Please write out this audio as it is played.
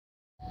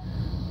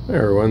Hi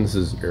everyone, this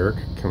is Eric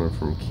coming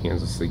from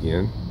Kansas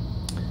again.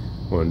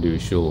 I want to do a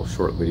little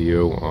short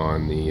video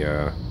on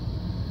the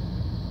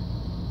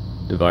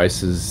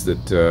devices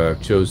that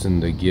I've chosen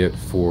to get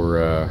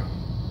for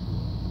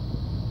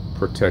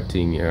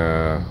protecting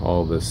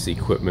all this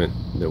equipment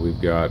that we've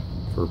got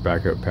for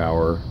backup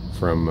power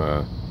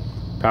from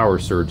power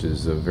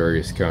surges of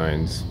various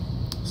kinds.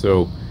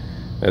 So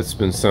that's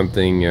been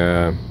something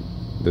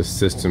this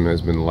system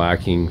has been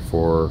lacking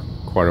for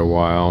quite a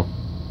while,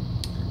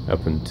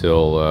 up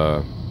until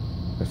a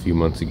few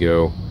months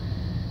ago,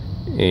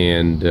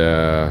 and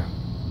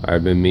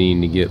I've been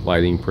meaning to get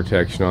lighting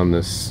protection on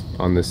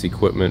this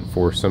equipment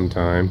for some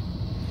time.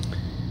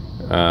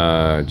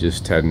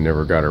 Just hadn't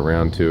never got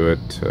around to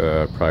it.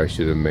 Probably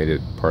should have made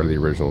it part of the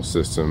original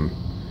system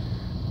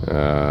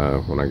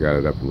when I got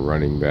it up and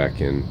running back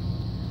in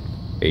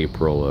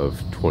April of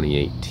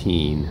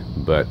 2018,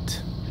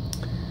 but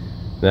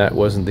that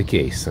wasn't the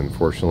case,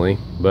 unfortunately.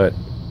 But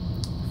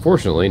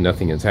fortunately,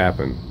 nothing has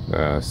happened.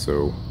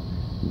 So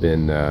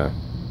been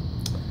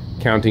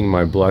counting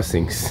my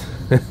blessings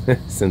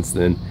since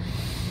then.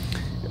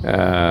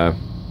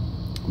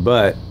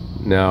 But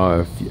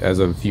now, as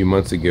of a few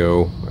months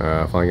ago,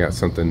 I finally got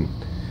something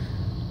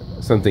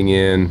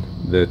in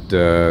that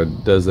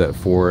does that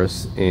for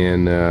us,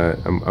 and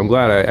I'm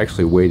glad I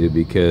actually waited,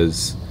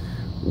 because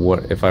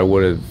what if I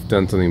would have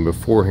done something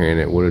beforehand,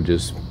 it would have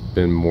just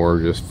been more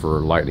just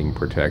for lightning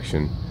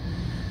protection.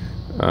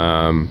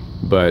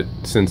 But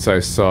since I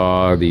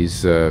saw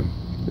these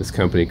this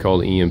company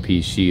called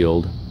EMP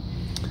Shield,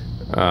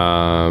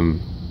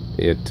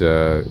 it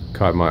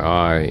caught my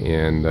eye,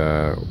 and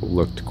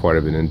looked quite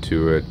a bit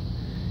into it,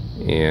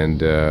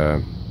 and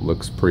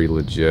looks pretty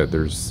legit.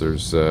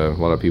 There's a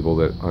lot of people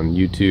that on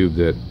YouTube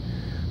that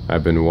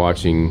I've been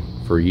watching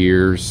for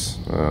years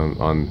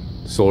on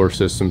solar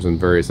systems and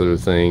various other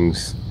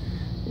things,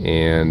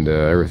 and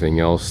everything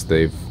else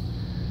they've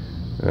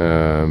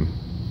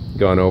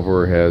gone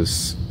over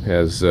has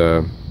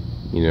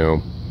you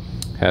know,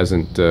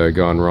 hasn't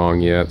gone wrong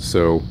yet.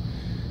 So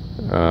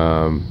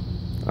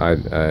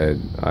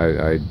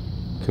I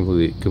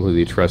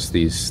completely trust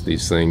these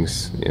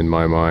things in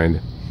my mind.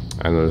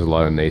 I know there's a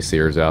lot of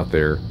naysayers out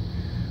there,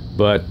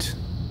 but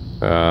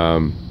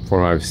from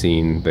what I've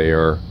seen, they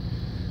are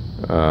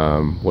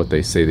what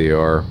they say they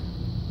are.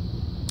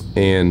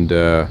 And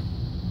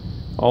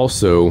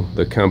also,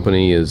 the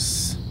company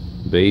is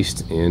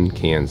based in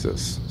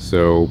Kansas.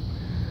 So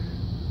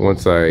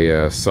once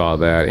I saw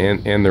that,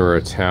 and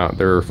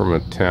they're from a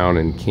town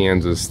in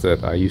Kansas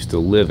that I used to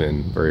live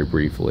in very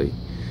briefly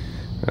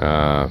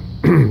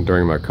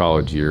during my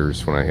college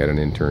years, when I had an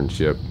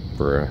internship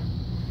for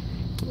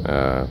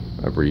a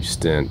brief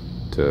stint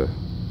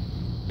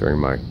during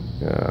my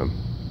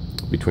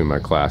between my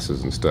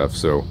classes and stuff.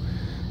 So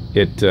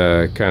it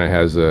kind of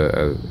has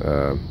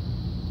a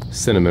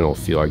sentimental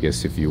feel, I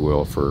guess, if you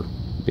will, for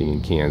being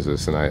in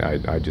Kansas, and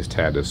I just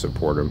had to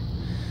support them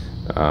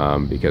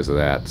because of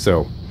that.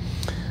 So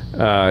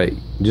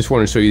just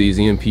want to show you these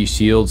EMP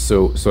shields.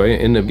 So I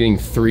ended up getting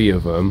 3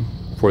 of them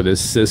for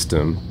this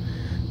system,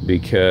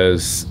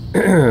 because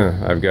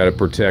I've got to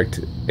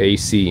protect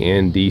AC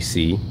and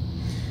DC.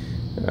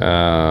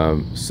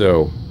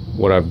 So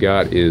what I've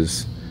got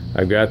is,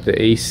 I've got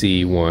the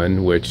AC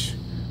one, which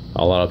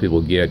a lot of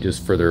people get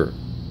just for their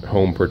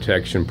home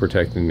protection,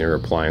 protecting their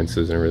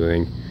appliances and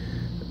everything.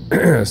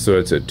 So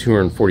it's a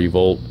 240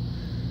 volt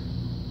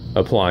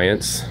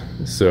appliance,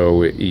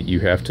 so you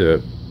have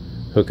to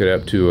hook it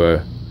up to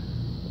a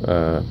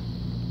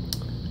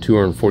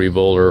 240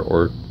 volt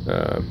or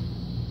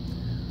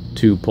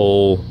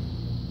 2-pole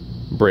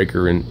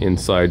breaker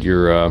inside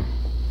your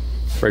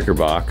breaker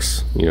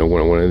box. You know,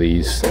 one of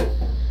these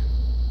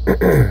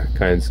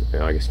kinds.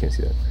 I guess you can't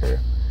see that.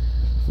 Here,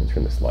 let me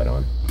turn this light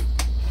on.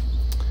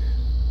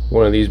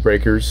 One of these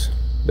breakers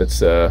that's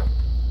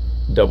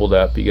doubled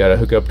up. You got to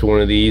hook up to one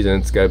of these,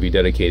 and it's got to be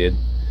dedicated.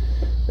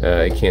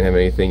 It can't have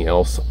anything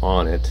else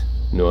on it.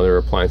 No other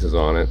appliances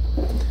on it.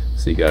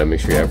 So you got to make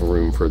sure you have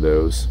room for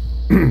those.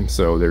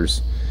 So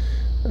there's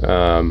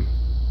 4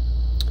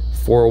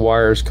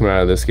 wires coming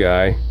out of this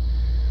guy.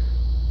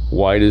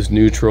 White is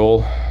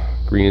neutral,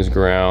 green is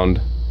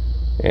ground,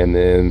 and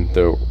then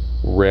the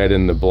red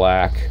and the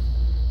black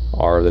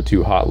are the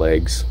 2 hot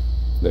legs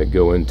that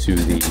go into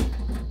the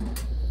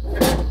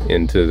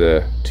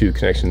 2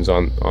 connections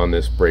on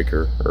this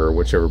breaker, or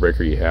whichever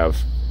breaker you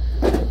have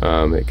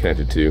it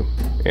connected to.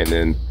 And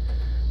then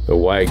the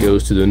white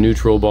goes to the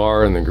neutral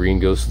bar, and the green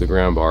goes to the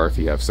ground bar if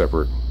you have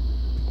separate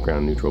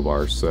ground neutral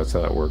bars. So that's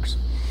how that works.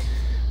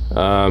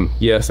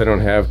 Yes, I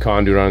don't have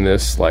conduit on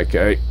this like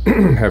I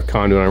have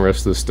conduit on the rest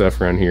of the stuff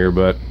around here,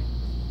 but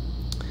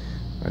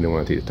I don't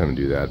want to take the time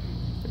to do that,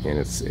 and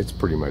it's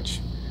pretty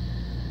much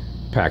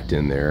packed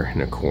in there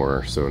in a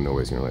corner, so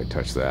nobody's gonna really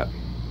touch that.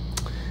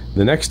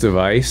 The next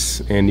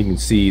device, and you can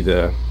see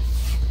the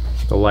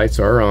lights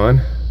are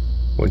on.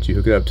 Once you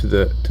hook it up to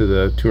the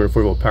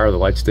 240 volt power, the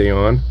lights stay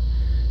on.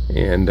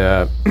 And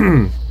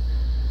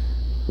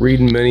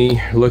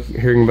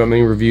hearing about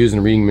many reviews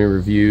and reading many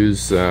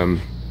reviews,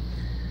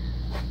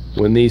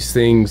 when these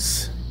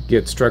things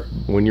get struck,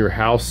 when your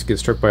house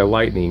gets struck by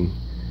lightning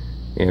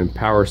and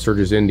power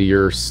surges into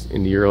your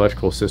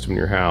electrical system in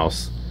your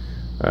house,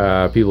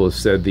 people have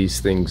said these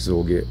things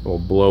will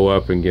blow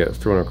up and get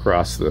thrown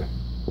across the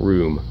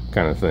room,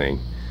 kind of thing.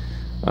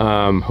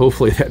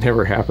 Hopefully that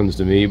never happens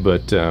to me,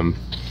 but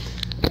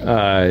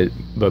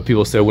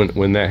people say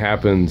when that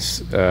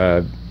happens,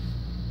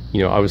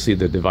 you know, obviously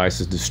the device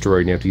is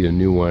destroyed and you have to get a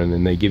new one,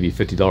 and they give you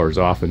 $50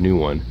 off a new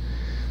one.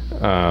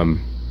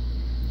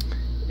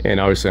 And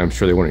obviously I'm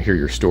sure they want to hear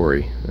your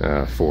story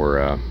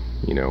for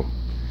you know,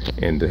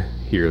 and to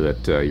hear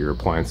that your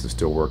appliances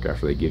still work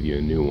after they give you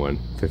a new one.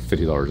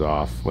 $50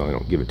 off. Well, they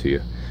don't give it to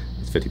you,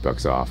 it's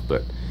 $50 off,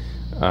 but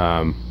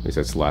at least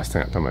that's the last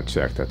time I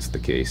checked, that's the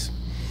case.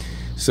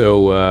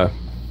 So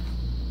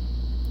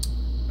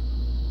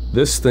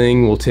this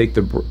thing will take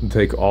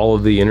all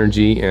of the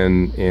energy,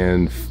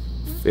 and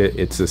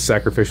it's a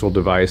sacrificial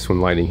device.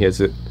 When lightning hits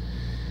it,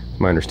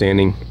 my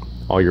understanding,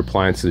 all your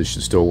appliances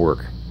should still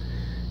work.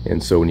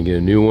 And so when you get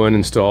a new one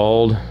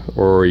installed,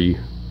 or you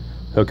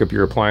hook up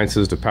your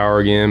appliances to power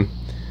again,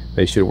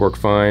 they should work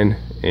fine,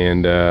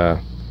 and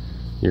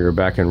you're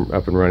back and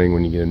up and running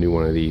when you get a new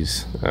one of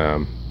these.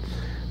 The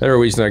other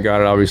reason I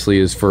got it, obviously,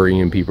 is for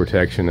EMP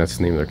protection. That's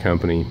the name of their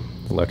company,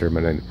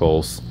 electromagnetic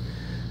pulse,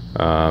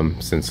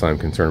 since I'm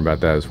concerned about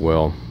that as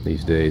well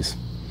these days.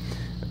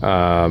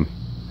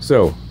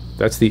 So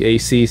that's the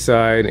AC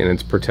side, and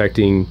it's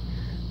protecting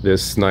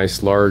this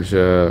nice large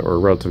or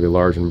relatively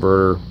large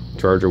inverter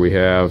charger we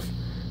have.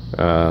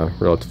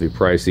 Relatively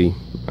pricey.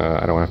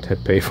 I don't have to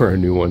pay for a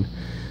new one.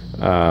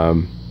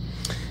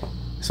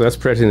 So that's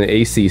protecting the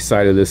AC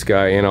side of this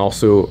guy, and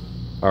also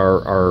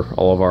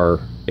all of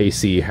our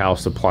AC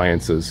house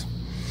appliances.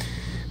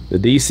 The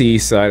DC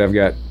side, I've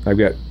got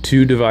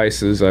two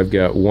devices. I've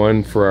got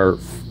one for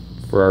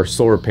our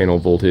solar panel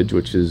voltage,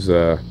 which is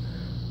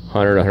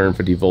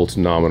 150 volts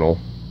nominal.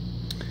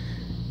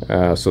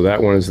 So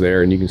that one is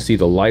there, and you can see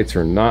the lights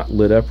are not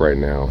lit up right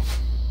now,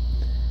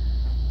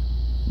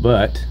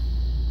 but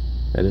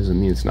that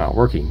doesn't mean it's not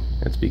working.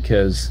 That's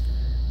because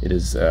it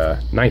is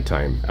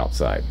nighttime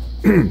outside.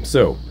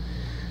 So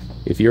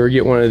if you ever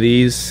get one of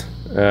these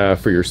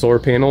for your solar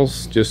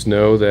panels, just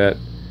know that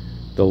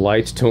the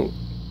lights aren't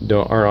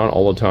on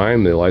all the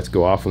time. The lights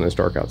go off when it's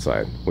dark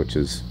outside, which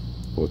is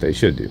what they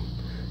should do,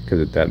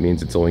 because that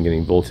means it's only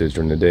getting voltage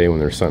during the day when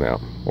there's sun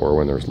out or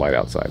when there's light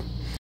outside.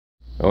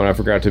 Oh, and I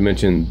forgot to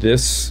mention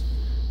this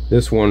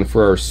one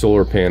for our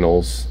solar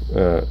panels,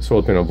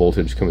 solar panel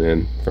voltage coming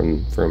in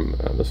from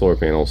the solar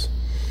panels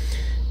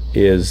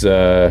is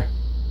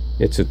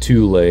it's a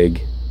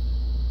two-leg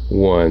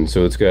one,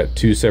 so it's got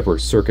two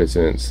separate circuits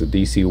in it. It's the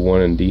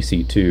DC1 and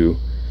DC2.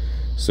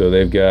 So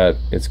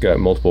it's got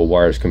multiple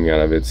wires coming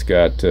out of it. It's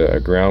got a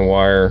ground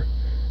wire,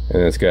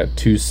 and it's got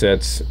two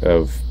sets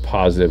of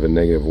positive and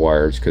negative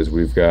wires, because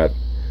I've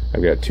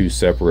got two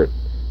separate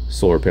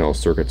solar panel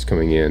circuits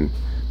coming in,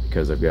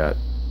 because I've got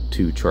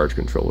two charge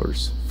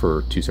controllers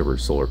for two separate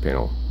solar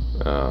panel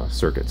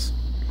circuits.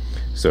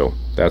 So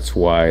that's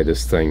why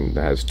this thing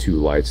has two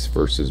lights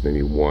versus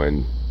maybe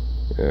one,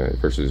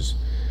 versus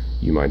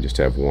you might just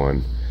have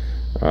one.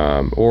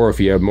 Or if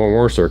you have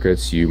more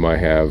circuits, you might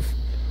have,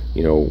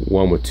 you know,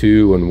 one with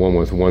two and one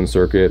with one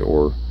circuit,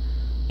 or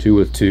two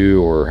with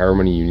two, or however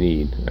many you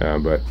need.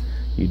 But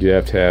you do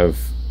have to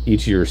have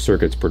each of your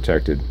circuits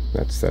protected.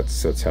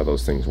 That's how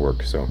those things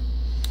work. So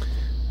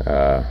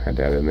had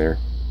that in there.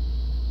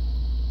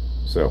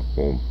 So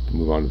we'll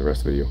move on to the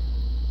rest of the video.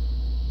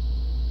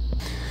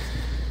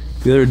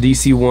 The other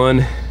DC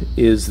one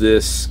is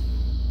this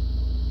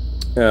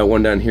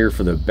one down here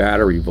for the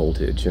battery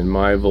voltage, and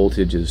my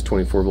voltage is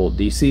 24 volt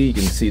DC. You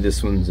can see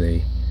this one's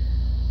a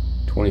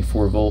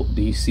 24 volt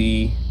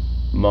DC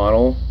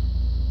model,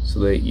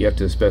 so that you have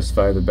to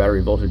specify the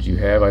battery voltage you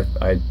have.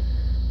 I'm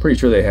pretty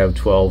sure they have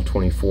 12,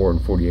 24,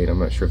 and 48. I'm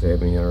not sure if they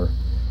have any other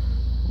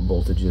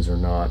voltages or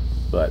not,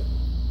 but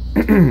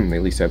they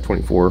at least have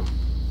 24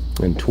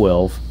 and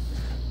 12,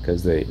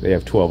 because they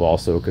have 12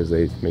 also, because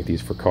they make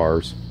these for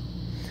cars.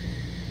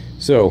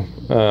 So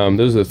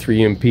those are the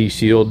 3 EMP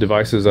shield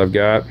devices I've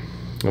got.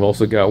 I've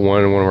also got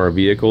one in one of our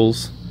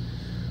vehicles,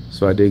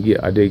 so I did go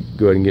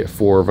ahead and get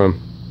 4 of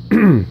them.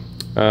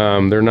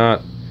 They're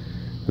not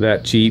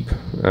that cheap,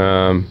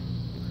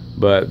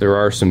 but there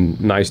are some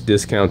nice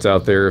discounts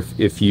out there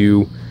if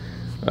you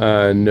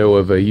know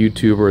of a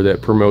YouTuber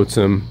that promotes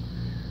them.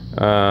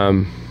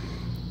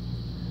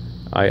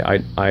 I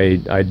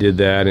did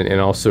that, and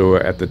also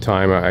at the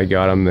time I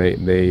got them,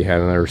 they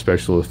had another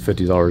special of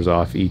 $50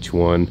 off each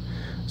one.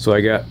 So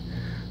I got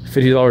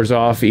 $50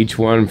 off each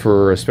one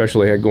for a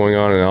special they had going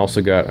on, and I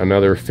also got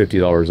another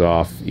 $50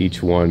 off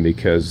each one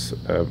because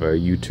of a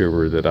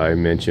YouTuber that I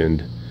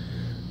mentioned.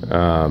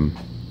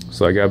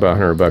 So I got about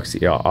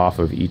 $100 off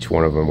of each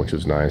one of them, which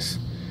was nice.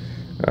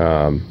 They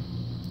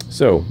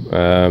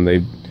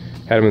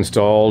had them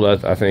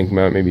installed, I think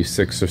maybe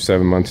 6 or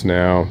 7 months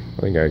now.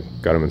 I think I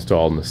got them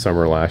installed in the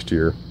summer last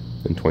year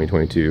in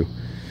 2022.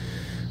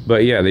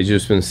 But yeah, they've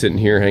just been sitting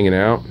here hanging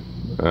out,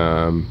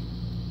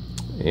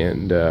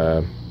 and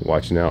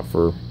watching out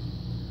for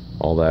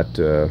all that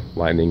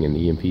lightning and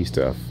EMP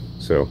stuff.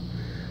 So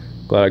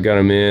glad I got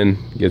them in.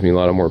 Gives me a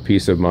lot more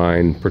peace of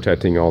mind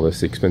protecting all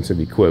this expensive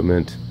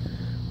equipment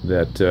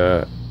that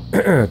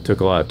took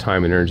a lot of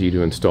time and energy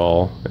to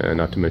install, and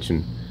not to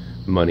mention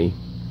money.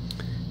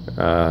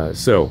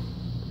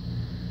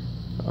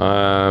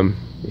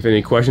 If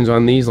any questions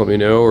on these, let me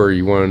know, or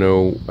you want to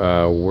know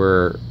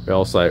where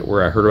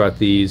I heard about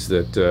these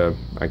that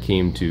I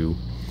came to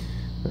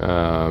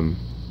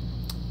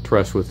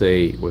trust with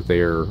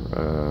their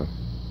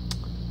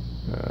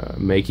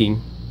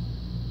making,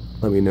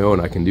 let me know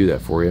and I can do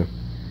that for you,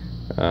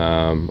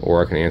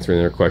 or I can answer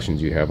any other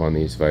questions you have on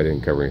these if I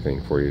didn't cover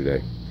anything for you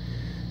today.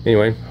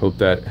 Anyway, hope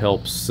that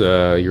helps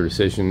your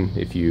decision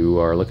if you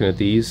are looking at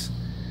these,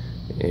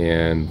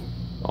 and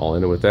I'll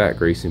end it with that.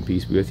 Grace and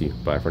peace be with you.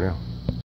 Bye for now.